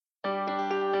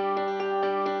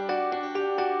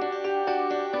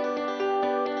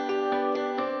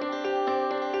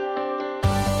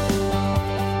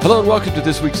Hello and welcome to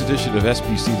this week's edition of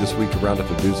SBC This Week, a roundup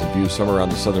of news and views from around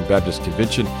the Southern Baptist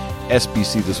Convention.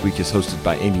 SBC This Week is hosted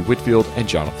by Amy Whitfield and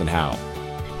Jonathan Howe.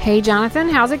 Hey, Jonathan,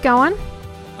 how's it going?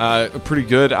 Pretty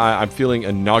good. I'm feeling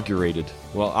inaugurated.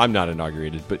 Well, I'm not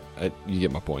inaugurated, but you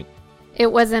get my point.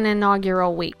 It was an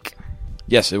inaugural week.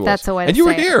 Yes, it was. That's the way to say it. And you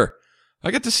were here.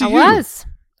 I got to see you.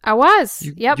 I was.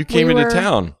 Yep. You came into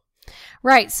town.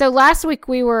 Right. So last week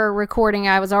we were recording.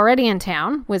 I was already in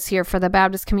town, was here for the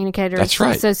Baptist Communicators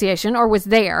Association, or was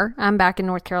there. I'm back in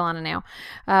North Carolina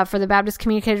now, for the Baptist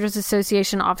Communicators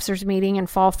Association Officers Meeting and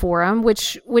Fall Forum,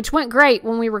 which went great.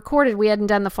 When we recorded, we hadn't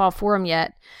done the Fall Forum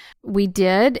yet. We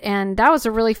did, and that was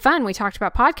a really fun. We talked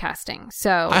about podcasting.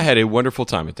 So I had a wonderful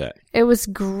time at that. It was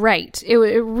great. It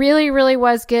really, really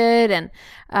was good. And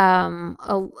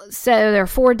so there are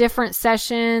 4 different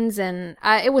sessions, and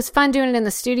it was fun doing it in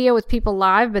the studio with people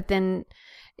live, but then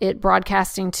it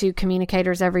broadcasting to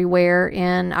communicators everywhere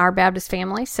in our Baptist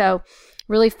family. So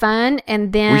really fun.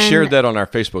 And then we shared that on our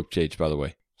Facebook page, by the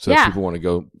way. So if people want to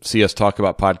go see us talk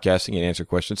about podcasting and answer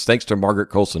questions, thanks to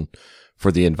Margaret Colson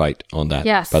for the invite on that.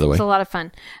 Yes, by the way, it's a lot of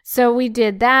fun. So we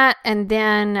did that, and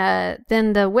then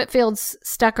the Whitfields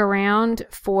stuck around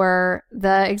for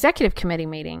the executive committee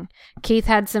meeting. Keith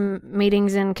had some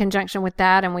meetings in conjunction with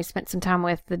that, and we spent some time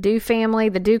with the Dew family,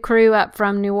 the Dew crew up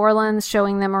from New Orleans,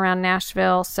 showing them around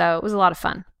Nashville. So it was a lot of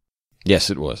fun.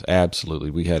 Yes, it was. Absolutely.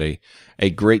 We had a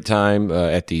great time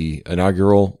at the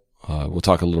inaugural. We'll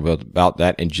talk a little bit about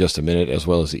that in just a minute, as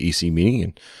well as the EC meeting.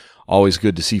 And always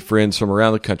good to see friends from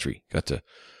around the country. Got to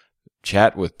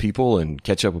chat with people and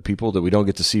catch up with people that we don't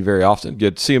get to see very often.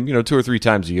 Get to see them, 2 or 3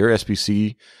 times a year,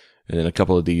 SBC, and then a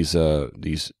couple of these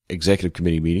executive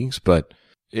committee meetings. But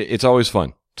it's always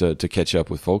fun to catch up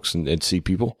with folks and see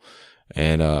people.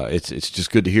 And it's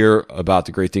just good to hear about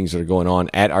the great things that are going on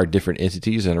at our different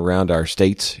entities and around our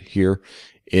states here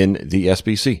in the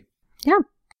SBC. Yeah.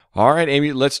 All right,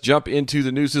 Amy, let's jump into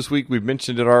the news this week. We've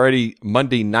mentioned it already.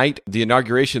 Monday night, the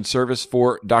inauguration service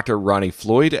for Dr. Ronnie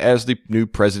Floyd as the new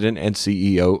president and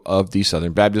CEO of the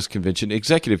Southern Baptist Convention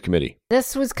Executive Committee.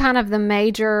 This was kind of the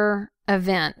major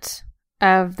event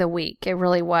of the week. It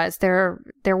really was. There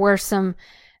were some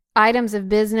items of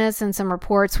business and some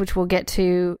reports, which we'll get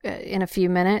to in a few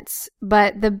minutes.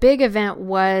 But the big event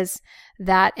was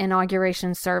that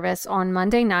inauguration service on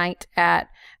Monday night at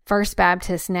First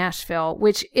Baptist Nashville,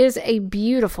 which is a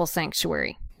beautiful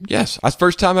sanctuary. Yes, that's the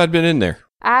first time I'd been in there.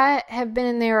 I have been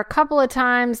in there a couple of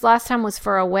times. Last time was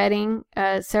for a wedding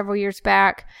several years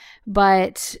back,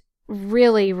 but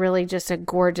really, really just a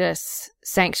gorgeous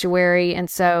sanctuary. And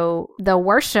so the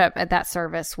worship at that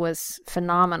service was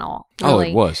phenomenal. Really. Oh,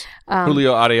 it was.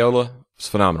 Julio Areola was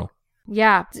phenomenal.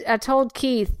 Yeah. I told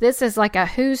Keith, this is like a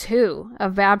who's who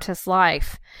of Baptist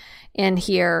life in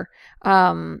here.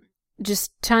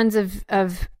 Just tons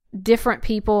of different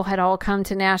people had all come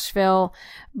to Nashville,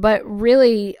 but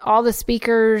really all the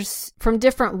speakers from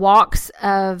different walks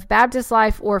of Baptist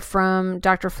life or from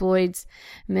Dr. Floyd's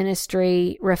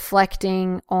ministry,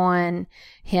 reflecting on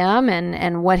him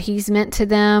and what he's meant to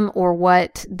them or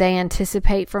what they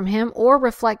anticipate from him, or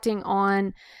reflecting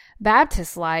on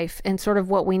Baptist life and sort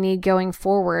of what we need going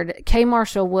forward. K.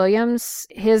 Marshall Williams,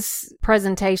 his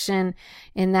presentation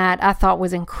in that I thought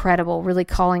was incredible, really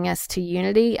calling us to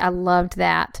unity. I loved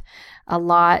that a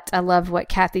lot. I loved what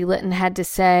Kathy Litton had to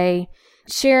say,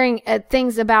 sharing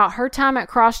things about her time at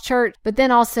Cross Church, but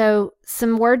then also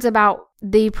some words about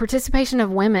the participation of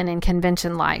women in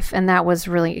convention life. And that was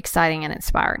really exciting and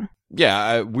inspiring.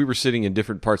 Yeah, we were sitting in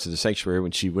different parts of the sanctuary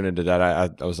when she went into that.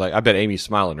 I was like, I bet Amy's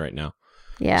smiling right now.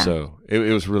 Yeah. So it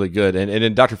was really good. And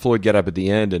then Dr. Floyd got up at the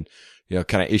end and,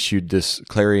 kind of issued this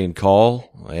clarion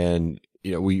call. And,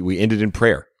 we ended in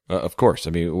prayer, of course. I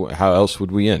mean, how else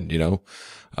would we end,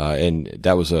 and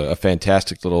that was a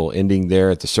fantastic little ending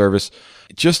there at the service.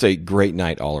 Just a great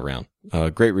night all around.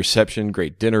 Great reception,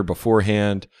 great dinner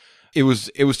beforehand. It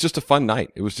was just a fun night.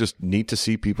 It was just neat to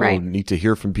see people, right. Neat to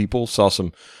hear from people. Saw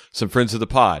some friends of the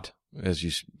pod, as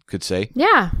you could say.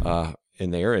 Yeah. In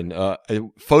there, and a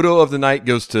photo of the night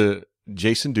goes to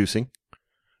Jason Dusing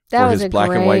for his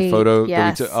black and white photo.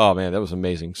 Yes. That we took. Oh man, that was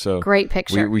amazing. So great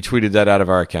picture. We tweeted that out of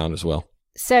our account as well.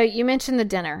 So you mentioned the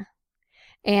dinner,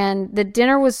 and the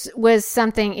dinner was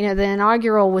something. The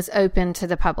inaugural was open to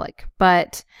the public,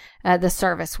 but the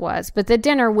service was. But the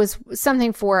dinner was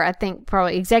something for, I think,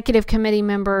 probably executive committee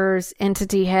members,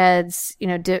 entity heads,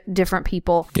 different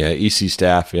people. Yeah, EC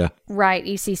staff, yeah. Right,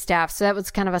 EC staff. So that was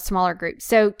kind of a smaller group.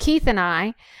 So Keith and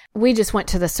I, we just went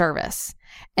to the service.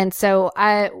 And so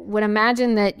I would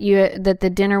imagine that the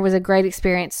dinner was a great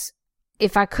experience.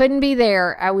 If I couldn't be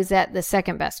there, I was at the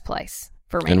second best place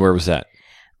for me. And where was that?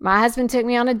 my husband took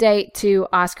me on a date to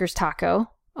Oscar's Taco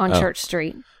on Church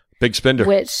Street. Big spender.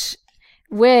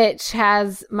 Which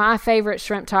has my favorite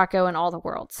shrimp taco in all the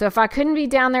world. So if I couldn't be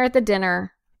down there at the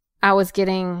dinner, I was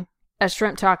getting a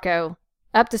shrimp taco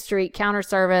up the street, counter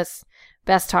service,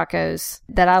 best tacos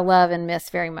that I love and miss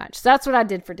very much. So that's what I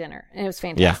did for dinner, and it was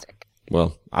fantastic. Yeah.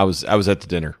 Well, I was at the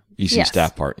dinner, EC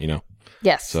staff part,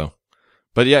 Yes. So,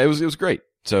 but yeah, it was great.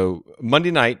 So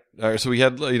Monday night, so we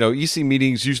had, EC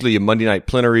meetings, usually a Monday night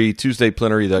plenary, Tuesday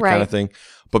plenary, that kind of thing.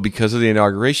 But because of the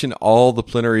inauguration, all the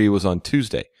plenary was on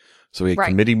Tuesday. So we had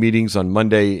committee meetings on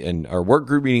Monday and our work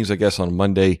group meetings, I guess, on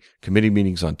Monday, committee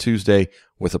meetings on Tuesday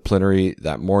with a plenary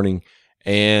that morning.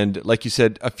 And like you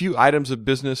said, a few items of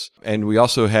business. And we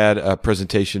also had a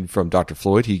presentation from Dr.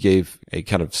 Floyd. He gave a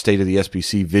kind of state of the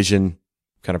SBC vision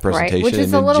kind of presentation. Right, which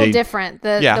is a little different.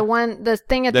 The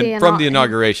thing at the from the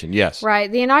inauguration, yes.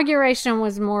 Right. The inauguration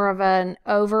was more of an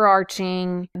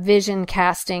overarching vision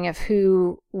casting of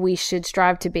who we should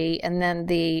strive to be. And then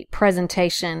the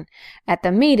presentation at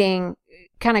the meeting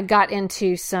kind of got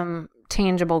into some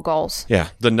tangible goals. Yeah,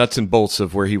 the nuts and bolts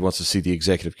of where he wants to see the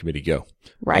executive committee go.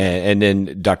 Right. And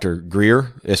then Dr.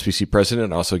 Greer, SBC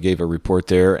president, also gave a report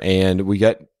there. And we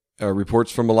got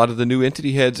reports from a lot of the new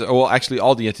entity heads. Well, actually,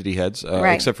 all the entity heads,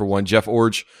 except for one. Jeff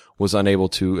Orge was unable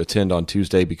to attend on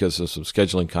Tuesday because of some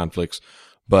scheduling conflicts.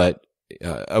 But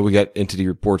we got entity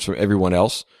reports from everyone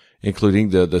else, including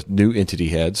the new entity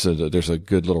heads. So there's a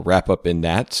good little wrap up in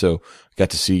that. So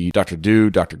got to see Dr. Dew,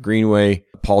 Dr. Greenway,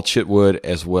 Paul Chitwood,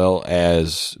 as well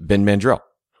as Ben Mandrell.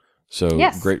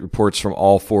 So great reports from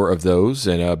all four of those.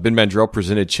 And Ben Mandrell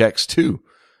presented checks to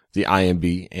the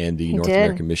IMB and the North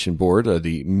American Mission Board,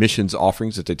 the missions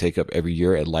offerings that they take up every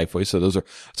year at Lifeway. So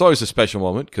it's always a special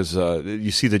moment because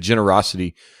you see the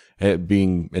generosity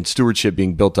and stewardship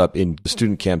being built up in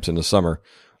student camps in the summer.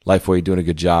 Lifeway doing a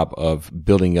good job of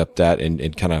building up that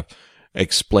and kind of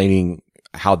explaining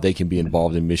how they can be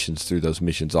involved in missions through those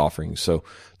missions offerings. So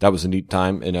that was a neat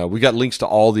time. And we got links to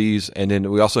all these. And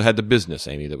then we also had the business,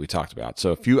 Amy, that we talked about.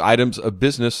 So a few items of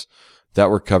business that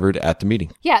were covered at the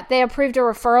meeting. Yeah, they approved a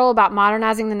referral about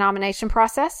modernizing the nomination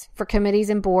process for committees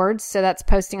and boards. So that's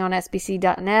posting on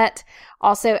sbc.net.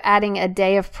 Also adding a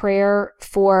day of prayer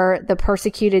for the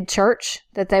persecuted church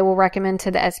that they will recommend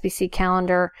to the SBC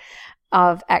calendar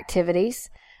of activities.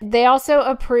 They also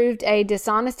approved a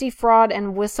dishonesty, fraud,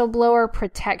 and whistleblower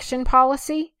protection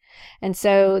policy. And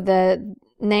so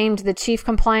named the chief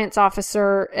compliance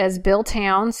officer as Bill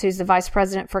Towns, who's the vice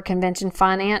president for convention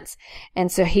finance.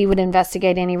 And so he would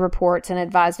investigate any reports and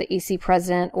advise the EC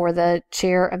president or the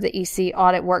chair of the EC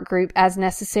audit work group as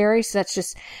necessary. So that's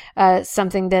just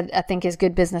something that I think is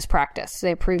good business practice. So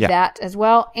they approved that as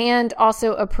well, and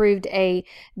also approved a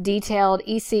detailed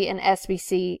EC and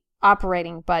SBC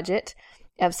operating budget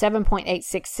of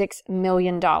 $7.866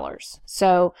 million.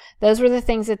 So those were the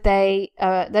things that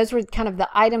those were kind of the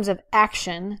items of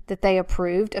action that they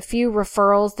approved. A few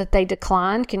referrals that they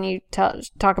declined. Can you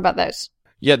talk about those?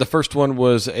 Yeah, the first one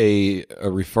was a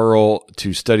referral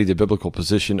to study the biblical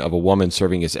position of a woman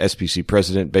serving as SBC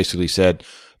president. Basically said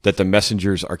that the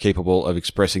messengers are capable of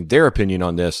expressing their opinion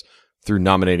on this through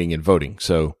nominating and voting.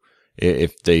 So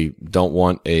if they don't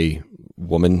want a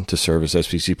woman to serve as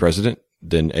SBC president,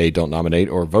 then don't nominate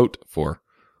or vote for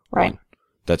one.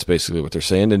 That's basically what they're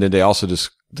saying. And then they also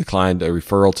declined a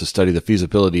referral to study the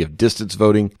feasibility of distance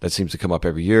voting. That seems to come up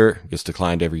every year. It gets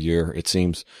declined every year, it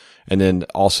seems. And then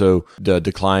also the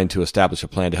decline to establish a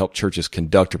plan to help churches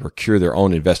conduct or procure their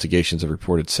own investigations of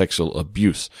reported sexual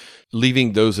abuse,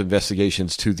 leaving those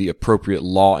investigations to the appropriate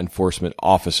law enforcement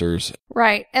officers.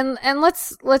 Right. And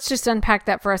let's just unpack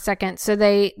that for a second. So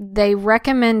they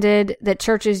recommended that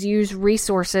churches use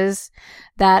resources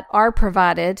that are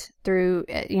provided through,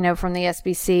 from the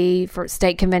SBC, for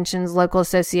state conventions, local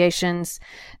associations,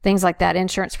 things like that,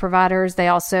 insurance providers. They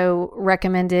also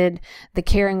recommended the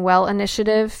Caring Well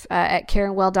initiative at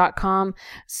caringwell.com.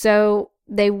 So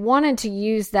they wanted to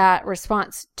use that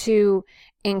response to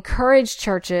encourage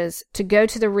churches to go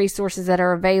to the resources that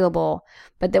are available,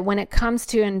 but that when it comes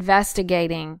to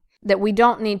investigating, that we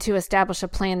don't need to establish a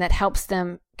plan that helps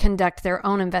them conduct their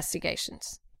own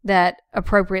investigations, that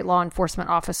appropriate law enforcement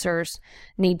officers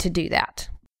need to do that.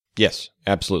 Yes,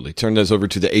 absolutely. Turn those over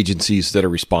to the agencies that are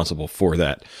responsible for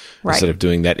that instead of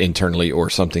doing that internally or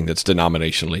something that's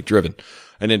denominationally driven.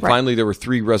 And then finally, there were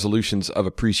 3 resolutions of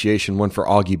appreciation, one for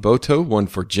Augie Boto, one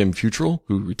for Jim Futrell,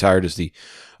 who retired as the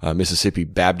Mississippi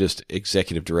Baptist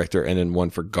Executive Director, and then one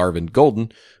for Garvin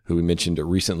Golden, who we mentioned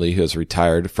recently, who has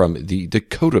retired from the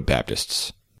Dakota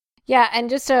Baptists. Yeah, and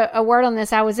just a word on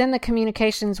this. I was in the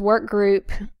communications work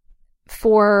group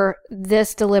for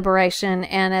this deliberation,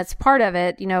 and as part of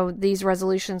it, these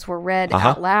resolutions were read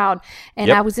out loud. And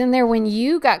Yep. I was in there when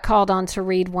you got called on to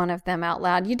read one of them out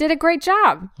loud. You did a great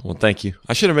job. Well, thank you.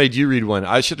 I should have made you read one.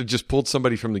 I should have just pulled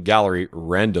somebody from the gallery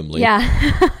randomly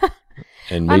Yeah.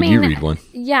 and made you read one.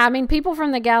 Yeah, people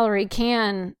from the gallery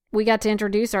we got to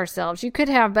introduce ourselves. You could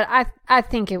have, but I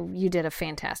think you did a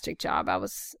fantastic job. I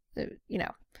was, it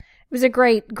was a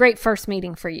great first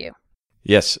meeting for you.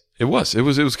 Yes, it was. It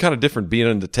was kind of different being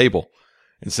on the table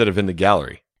instead of in the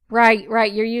gallery. Right.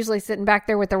 You're usually sitting back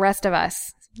there with the rest of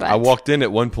us. But I walked in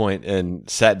at one point and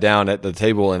sat down at the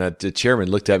table, and the chairman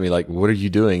looked at me like, "What are you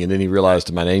doing?" And then he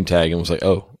realized my name tag and was like,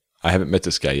 "Oh, I haven't met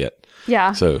this guy yet."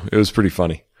 Yeah. So it was pretty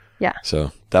funny. Yeah.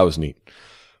 So that was neat.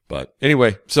 But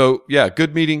anyway, so yeah,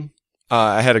 good meeting.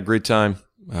 I had a great time.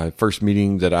 First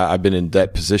meeting that I've been in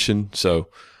that position. So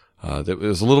that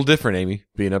was a little different, Amy,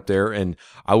 being up there. And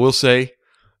I will say,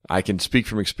 I can speak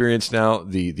from experience now.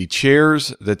 The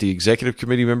chairs that the executive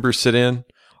committee members sit in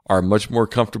are much more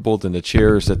comfortable than the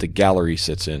chairs that the gallery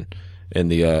sits in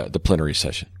the plenary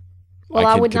session. Well,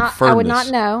 I would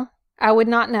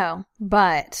not know,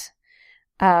 but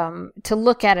to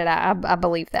look at it, I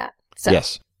believe that. So.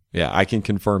 Yes. Yeah, I can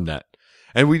confirm that.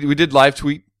 And we did live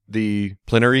tweet the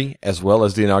plenary as well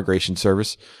as the inauguration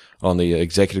service on the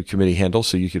executive committee handle.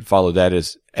 So you can follow that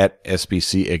as at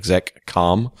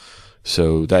SBCExecCom.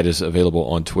 So that is available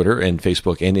on Twitter and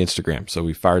Facebook and Instagram. So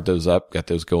we fired those up, got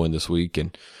those going this week,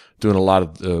 and doing a lot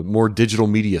of more digital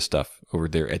media stuff over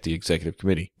there at the executive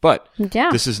committee. But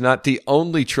This is not the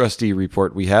only trustee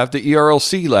report we have. The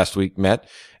ERLC last week met,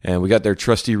 and we got their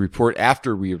trustee report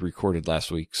after we had recorded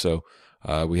last week. So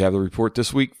we have the report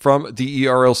this week from the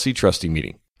ERLC trustee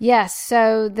meeting. Yes.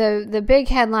 So the big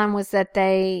headline was that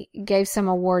they gave some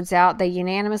awards out. They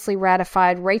unanimously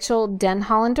ratified Rachel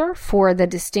Denhollander for the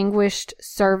Distinguished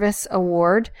Service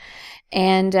Award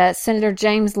and Senator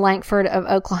James Lankford of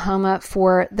Oklahoma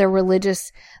for the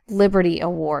Religious Liberty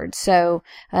Award. So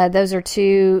those are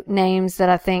two names that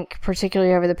I think,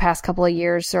 particularly over the past couple of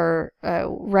years, are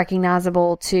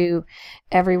recognizable to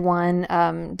everyone.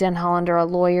 Denhollander, a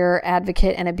lawyer,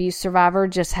 advocate, and abuse survivor,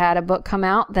 just had a book come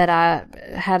out that I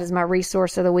had as my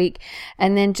resource of the week.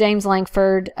 And then James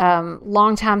Lankford,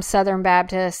 longtime Southern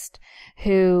Baptist,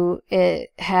 who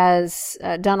has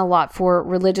done a lot for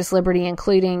religious liberty,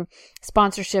 including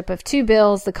sponsorship of two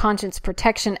bills, the Conscience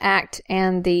Protection Act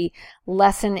and the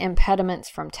Lessen Impediments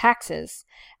from Taxes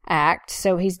Act.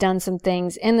 So he's done some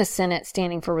things in the Senate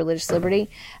standing for religious liberty.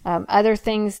 Other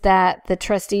things that the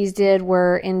trustees did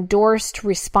were endorsed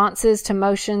responses to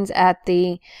motions at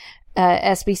the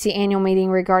SBC annual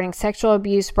meeting regarding sexual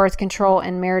abuse, birth control,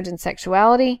 and marriage and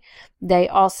sexuality. They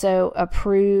also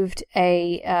approved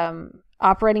a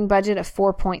operating budget of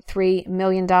 $4.3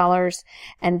 million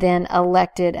and then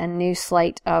elected a new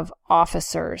slate of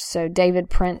officers. So David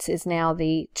Prince is now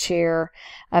the chair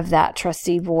of that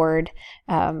trustee board,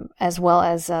 as well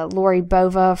as Lori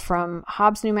Bova from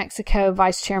Hobbs, New Mexico,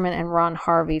 vice chairman, and Ron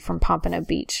Harvey from Pompano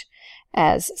Beach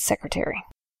as secretary.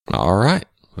 All right.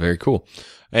 Very cool.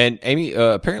 And Amy,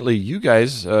 apparently you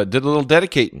guys did a little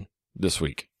dedicating this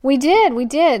week. We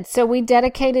did. So we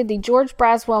dedicated the George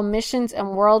Braswell Missions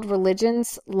and World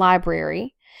Religions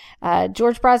Library.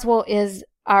 George Braswell is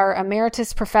our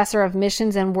emeritus professor of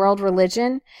missions and world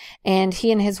religion, and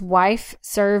he and his wife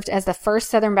served as the first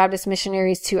Southern Baptist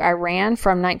missionaries to Iran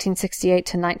from 1968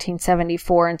 to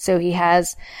 1974. And so he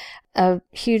has a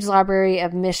huge library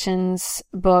of missions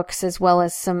books, as well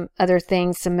as some other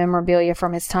things, some memorabilia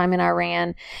from his time in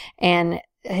Iran, and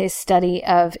his study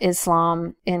of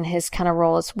Islam in his kind of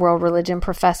role as world religion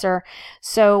professor.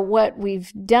 So what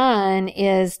we've done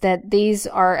is that these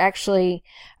are actually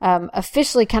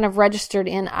officially kind of registered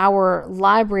in our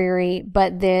library,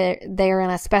 but they're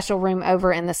in a special room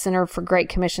over in the Center for Great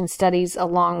Commission Studies,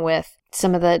 along with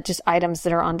some of the just items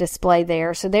that are on display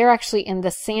there. So they're actually in the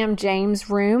Sam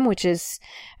James room, which is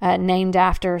named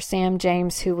after Sam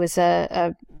James, who was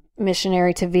a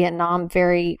missionary to Vietnam,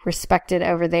 very respected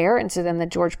over there. And so then the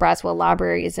George Braswell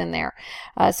Library is in there.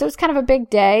 So it's kind of a big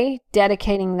day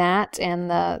dedicating that, and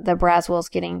the Braswells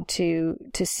getting to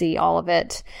see all of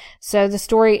it. So the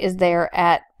story is there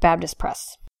at Baptist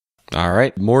Press. All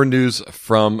right. More news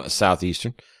from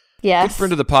Southeastern. Yes. Good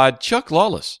friend of the pod, Chuck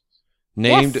Lawless,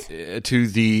 named to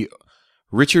the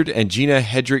Richard and Gina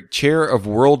Hedrick Chair of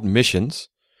World Missions.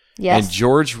 Yes. And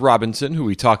George Robinson, who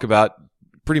we talk about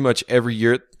pretty much every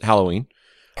year at Halloween,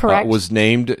 correct, was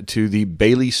named to the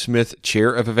Bailey Smith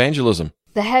Chair of Evangelism.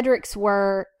 The Hedricks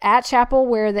were at chapel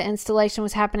where the installation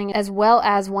was happening, as well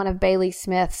as one of Bailey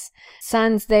Smith's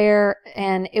sons there,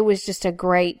 and it was just a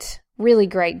really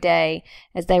great day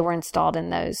as they were installed in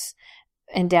those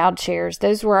endowed chairs.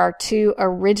 Those were our 2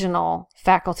 original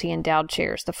faculty endowed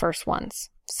chairs, the first ones.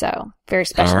 So very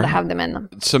special to have them in them.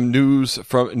 Some news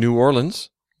from New Orleans.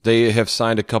 They have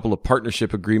signed a couple of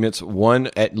partnership agreements, one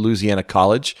at Louisiana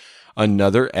College,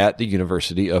 another at the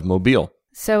University of Mobile.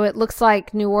 So it looks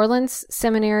like New Orleans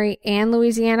Seminary and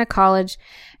Louisiana College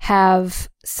have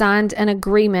signed an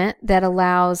agreement that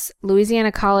allows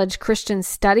Louisiana College Christian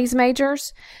Studies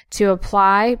majors to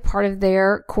apply part of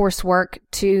their coursework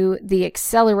to the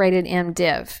accelerated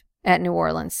MDiv at New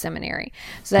Orleans Seminary.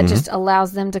 So that just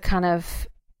allows them to kind of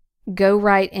go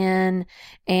right in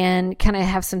and kind of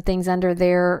have some things under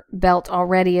their belt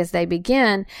already as they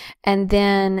begin. And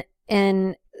then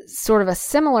in sort of a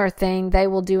similar thing, they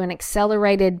will do an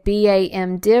accelerated BA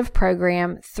MDiv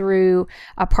program through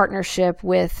a partnership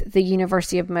with the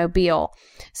University of Mobile.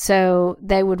 So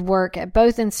they would work at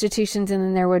both institutions, and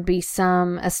then there would be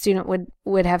a student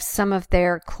would have some of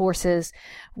their courses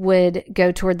would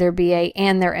go toward their BA,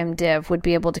 and their MDiv would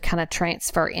be able to kind of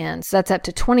transfer in. So that's up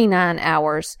to 29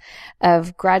 hours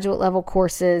of graduate level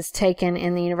courses taken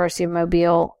in the University of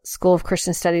Mobile School of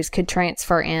Christian Studies could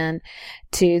transfer in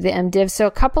to the MDiv. So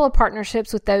a couple of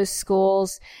partnerships with those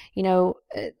schools,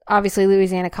 obviously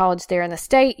Louisiana College there in the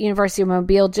state, University of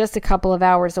Mobile just a couple of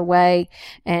hours away,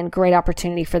 and great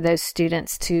opportunity for those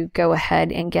students to go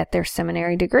ahead and get their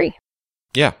seminary degree.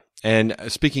 Yeah. And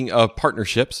speaking of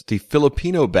partnerships, the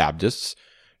Filipino Baptists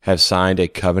have signed a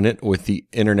covenant with the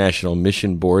International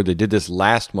Mission Board. They did this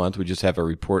last month. We just have a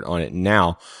report on it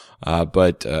now.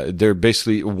 But they're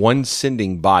basically one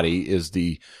sending body is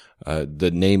the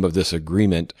name of this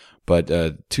agreement.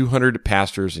 But 200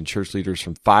 pastors and church leaders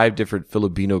from 5 different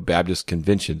Filipino Baptist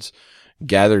conventions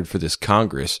gathered for this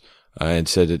Congress and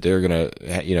said that they're going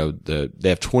to, they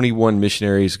have 21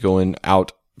 missionaries going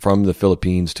out from the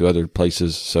Philippines to other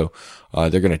places. So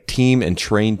they're going to team and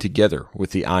train together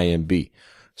with the IMB.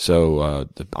 So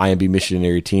the IMB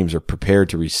missionary teams are prepared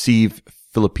to receive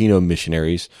Filipino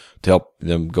missionaries to help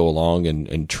them go along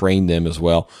and train them as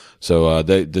well. So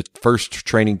the first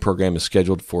training program is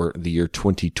scheduled for the year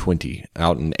 2020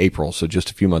 out in April, so just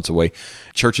a few months away.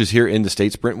 Churches here in the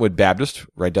States, Brentwood Baptist,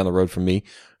 right down the road from me,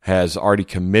 has already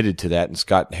committed to that. And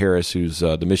Scott Harris, who's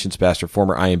the missions pastor,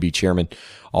 former IMB chairman,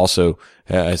 also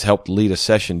has helped lead a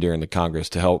session during the Congress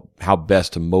to help how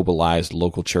best to mobilize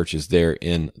local churches there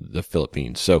in the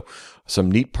Philippines. So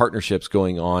some neat partnerships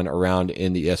going on around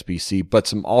in the SBC,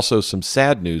 but also some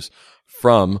sad news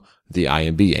from the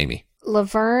IMB, Amy.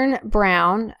 Laverne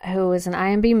Brown, who is an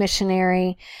IMB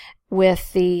missionary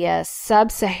with the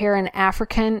Sub-Saharan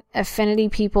African Affinity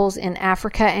Peoples in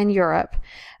Africa and Europe,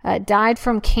 died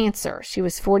from cancer. She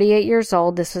was 48 years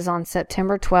old. This was on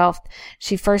September 12th.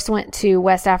 She first went to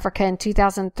West Africa in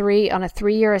 2003 on a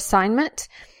 3-year assignment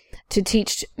to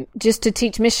teach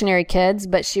missionary kids,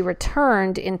 but she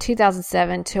returned in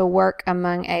 2007 to work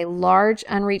among a large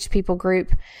unreached people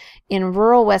group in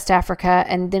rural West Africa,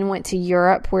 and then went to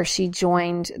Europe, where she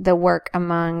joined the work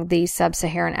among the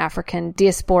Sub-Saharan African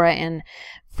diaspora in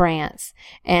France.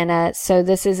 And so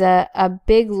this is a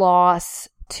big loss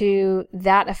to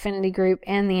that affinity group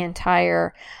and the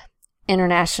entire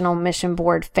International Mission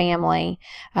Board family.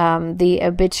 The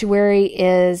obituary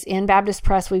is in Baptist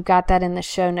Press. We've got that in the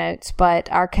show notes,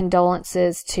 but our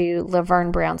condolences to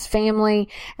Laverne Brown's family,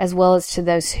 as well as to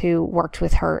those who worked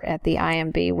with her at the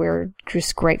IMB. We're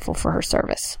just grateful for her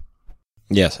service.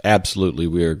 Yes, absolutely.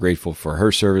 We are grateful for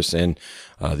her service and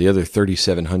the other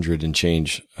 3,700 and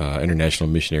change international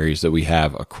missionaries that we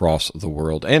have across the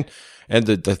world, and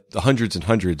the hundreds and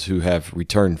hundreds who have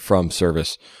returned from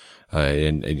service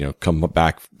and come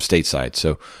back stateside.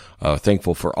 So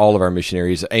thankful for all of our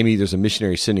missionaries. Amy, there's a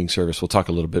missionary sending service. We'll talk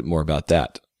a little bit more about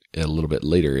that a little bit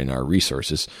later in our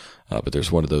resources, but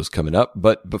there's one of those coming up.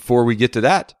 But before we get to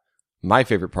that, my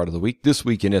favorite part of the week, This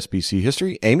Week in SBC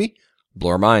History. Amy,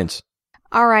 blow our minds.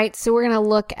 All right, so we're going to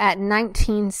look at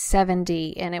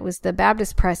 1970, and it was the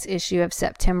Baptist Press issue of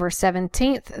September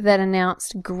 17th that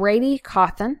announced Grady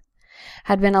Cawthon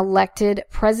had been elected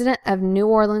president of New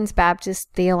Orleans Baptist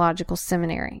Theological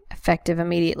Seminary, effective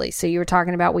immediately. So you were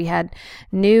talking about we had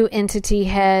new entity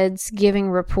heads giving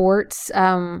reports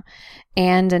and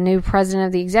a new president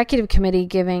of the executive committee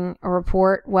giving a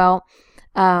report. Well,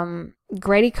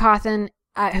 Grady Cawthon,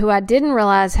 who I didn't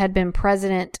realize had been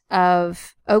president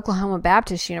of Oklahoma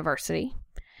Baptist University,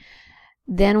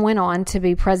 then went on to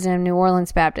be president of New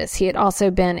Orleans Baptist. He had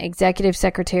also been executive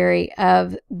secretary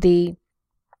of the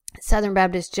Southern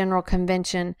Baptist General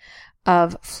Convention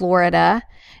of Florida,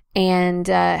 and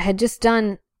had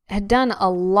done a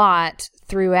lot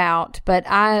throughout, but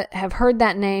I have heard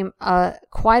that name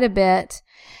quite a bit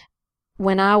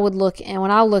when I look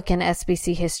in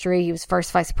SBC history, he was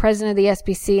first vice president of the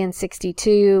SBC in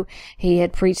 1962. He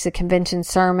had preached the convention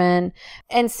sermon.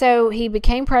 And so he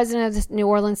became president of the New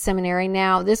Orleans Seminary.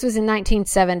 Now, this was in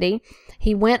 1970.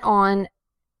 He went on,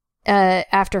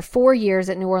 after 4 years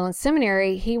at New Orleans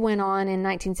Seminary, he went on in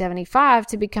 1975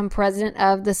 to become president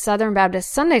of the Southern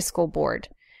Baptist Sunday School Board,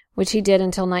 which he did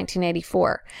until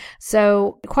 1984.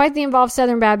 So quite the involved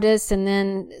Southern Baptist, and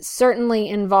then certainly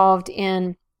involved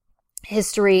in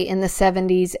history in the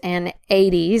 70s and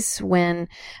 80s when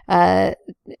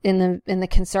in the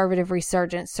conservative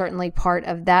resurgence, certainly part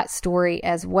of that story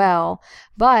as well.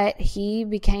 But he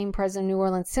became president of New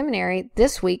Orleans Seminary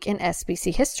this week in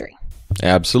SBC history.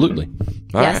 Absolutely.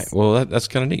 All Yes. right. Well, that's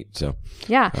kind of neat. So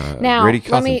Yeah. Now, Grady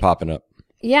Cawthon popping up.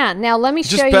 Yeah. Now let me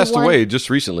Just show you passed one. away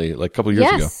just recently, like a couple years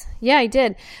ago. Yes. Yeah, he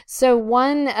did. So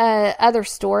one other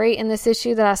story in this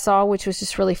issue that I saw, which was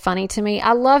just really funny to me.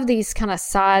 I love these kind of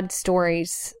side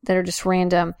stories that are just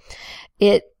random.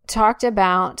 It talked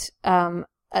about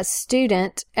a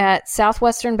student at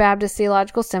Southwestern Baptist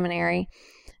Theological Seminary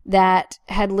that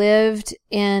had lived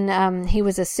in, he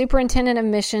was a superintendent of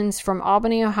missions from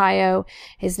Albany, Ohio.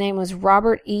 His name was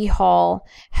Robert E. Hall,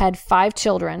 had 5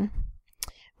 children,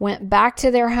 went back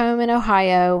to their home in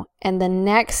Ohio, and the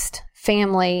next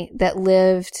family that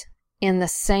lived in the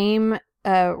same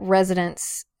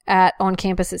residence on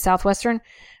campus at Southwestern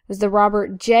was the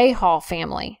Robert J. Hall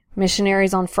family,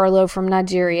 missionaries on furlough from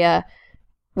Nigeria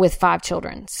with 5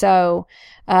 children. So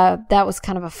that was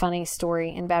kind of a funny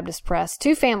story in Baptist Press.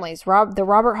 2 families, the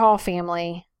Robert Hall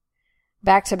family,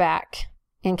 back to back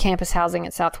in campus housing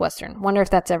at Southwestern. Wonder if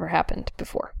that's ever happened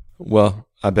before. Well,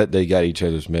 I bet they got each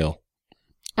other's mail.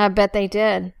 I bet they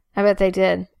did.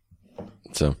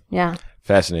 So, Yeah.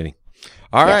 fascinating.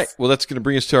 All Yes. right. Well, that's going to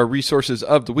bring us to our resources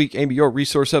of the week. Amy, your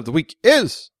resource of the week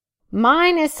is?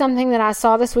 Mine is something that I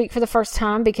saw this week for the first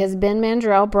time because Ben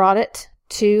Mandrell brought it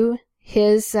to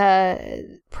his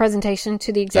presentation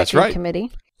to the executive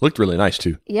committee. Looked really nice,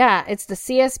 too. Yeah, it's the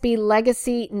CSB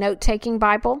Legacy Note-Taking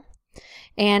Bible.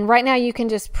 And right now you can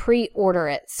just pre-order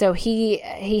it. So he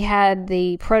had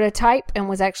the prototype and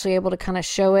was actually able to kind of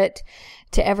show it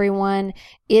to everyone.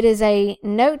 It is a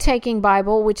note-taking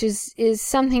Bible, which is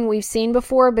something we've seen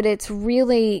before, but it's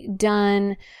really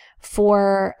done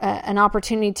for an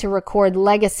opportunity to record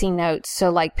legacy notes.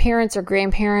 So like parents or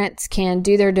grandparents can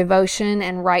do their devotion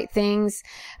and write things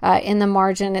in the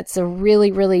margin. It's a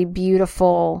really, really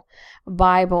beautiful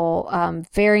Bible,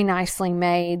 very nicely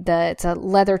made. It's a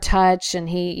leather touch, and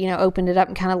he, opened it up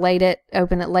and kind of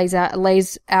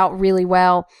lays out really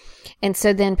well. And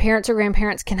so then parents or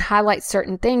grandparents can highlight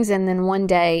certain things and then one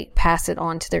day pass it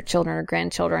on to their children or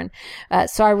grandchildren.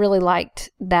 So I really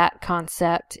liked that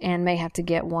concept, and may have to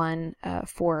get one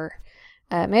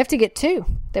may have to get 2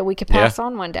 that we could pass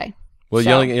on one day. Well,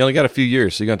 you only got a few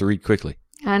years, so you're going to have to read quickly.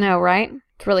 I know, right?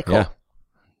 It's really cool. Yeah.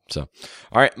 So,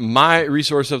 all right, my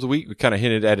resource of the week, we kind of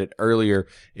hinted at it earlier,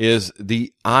 is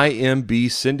the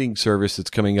IMB sending service that's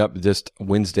coming up this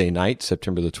Wednesday night,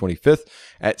 September the 25th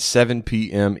at 7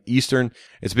 p.m. Eastern.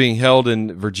 It's being held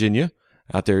in Virginia,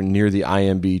 out there near the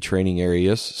IMB training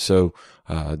areas. So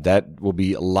that will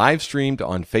be live streamed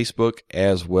on Facebook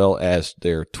as well as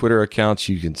their Twitter accounts.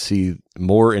 You can see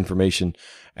more information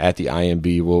at the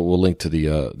IMB. We'll link to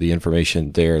the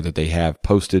information there that they have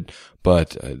posted.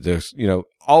 But there's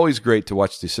always great to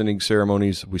watch the sending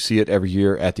ceremonies. We see it every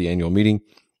year at the annual meeting.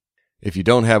 If you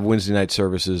don't have Wednesday night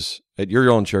services at your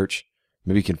own church,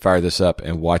 maybe you can fire this up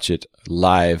and watch it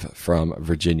live from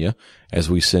Virginia as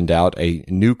we send out a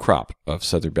new crop of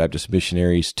Southern Baptist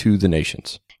missionaries to the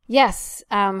nations. Yes,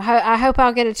 I hope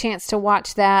I'll get a chance to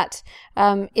watch that.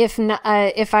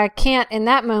 If I can't in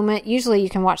that moment, usually you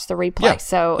can watch the replay. Yeah,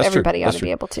 so everybody ought to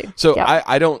be able to. So Yep.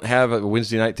 I don't have a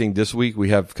Wednesday night thing this week. We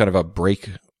have kind of a break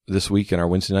this week in our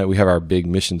Wednesday night. We have our big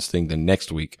missions thing the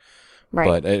next week.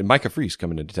 Right. But Micah Free's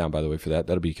coming into town, by the way, for that.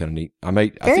 That'll be kind of neat. I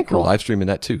think cool. we're live streaming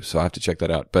that too, so I have to check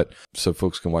that out. But so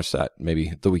folks can watch that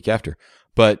maybe the week after.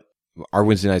 But our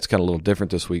Wednesday night's kind of a little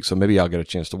different this week, so maybe I'll get a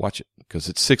chance to watch it because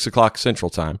it's 6:00 Central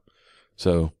Time.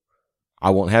 So I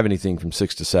won't have anything from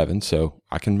 6 to 7, so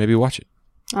I can maybe watch it.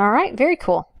 All right. Very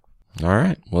cool. All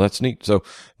right. Well, that's neat. So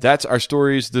that's our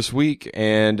stories this week.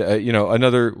 And,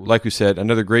 another, like we said,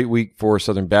 another great week for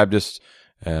Southern Baptists.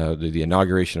 The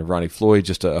inauguration of Ronnie Floyd,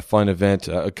 just a fun event,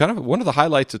 kind of one of the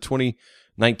highlights of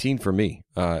 2019 for me.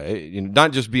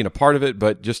 Not just being a part of it,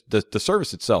 but just the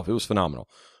service itself. It was phenomenal.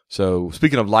 So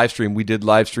speaking of live stream, we did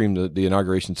live stream the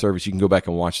inauguration service. You can go back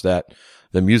and watch that.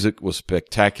 The music was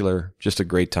spectacular, just a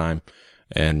great time,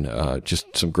 and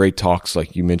just some great talks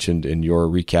like you mentioned in your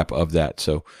recap of that.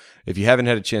 So if you haven't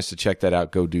had a chance to check that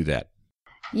out, go do that.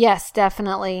 Yes,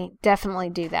 definitely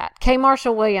do that. K.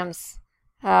 Marshall Williams.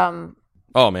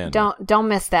 Oh man, don't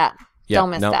miss that. Yeah, don't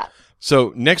miss that.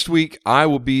 So next week I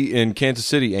will be in Kansas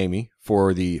City, Amy,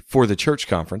 for the church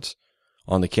conference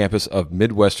on the campus of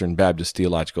Midwestern Baptist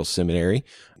Theological Seminary.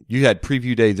 You had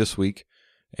preview day this week,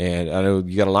 and I know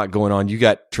you got a lot going on. You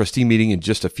got trustee meeting in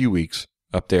just a few weeks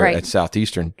up there at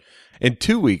Southeastern. In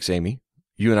 2 weeks, Amy,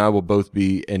 you and I will both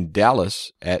be in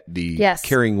Dallas at the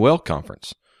Caring Well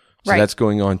conference. So that's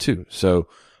going on too. So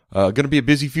going to be a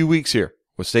busy few weeks here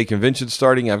with state conventions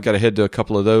starting. I've got to head to a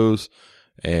couple of those,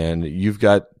 and you've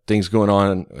got things going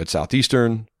on at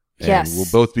Southeastern. And we'll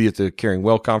both be at the Caring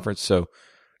Well conference. So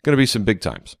going to be some big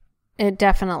times. It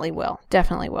definitely will.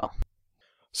 Definitely will.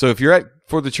 So if you're at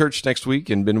For the Church next week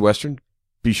in Midwestern,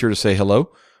 be sure to say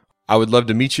hello. I would love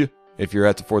to meet you if you're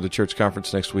at the For the Church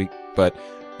conference next week. But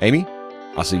Amy,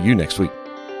 I'll see you next week.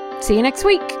 See you next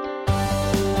week.